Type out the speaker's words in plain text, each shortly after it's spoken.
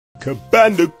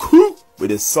Cabana Coupe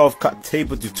with a self-cut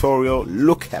taper tutorial.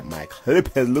 Look at my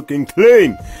clip head looking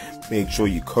clean. Make sure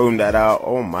you comb that out.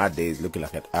 Oh my days, looking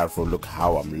like an afro. Look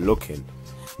how I'm looking.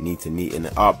 Need to neaten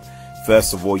it up.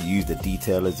 First of all, use the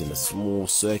detailers in a small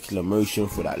circular motion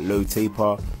for that low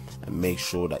taper, and make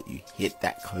sure that you hit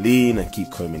that clean and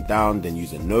keep combing down. Then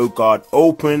use a no guard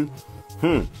open.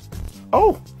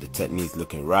 Oh, the technique's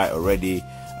looking right already.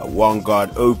 A 1 guard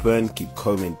open, keep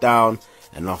combing down,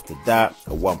 and after that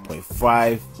a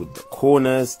 1.5 with the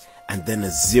corners, and then a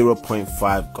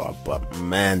 0.5 guard. But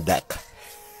man, that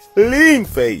clean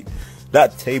fade,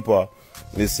 that taper.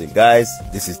 Listen guys,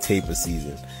 this is taper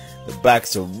season. The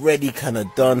back's already kind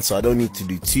of done, so I don't need to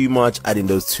do too much. Adding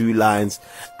those 2 lines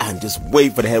and just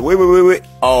wait for the hair. Wait.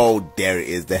 Oh, there it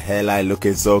is. The hairline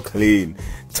looking so clean.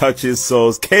 Touches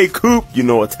soles. K-Coupe, you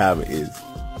know what time it is.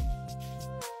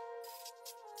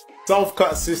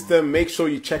 Self-cut system. Make sure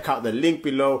you check out the link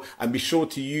below and be sure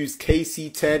to use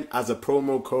KC10 as a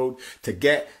promo code to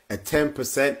get a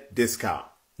 10% discount.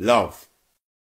 Love.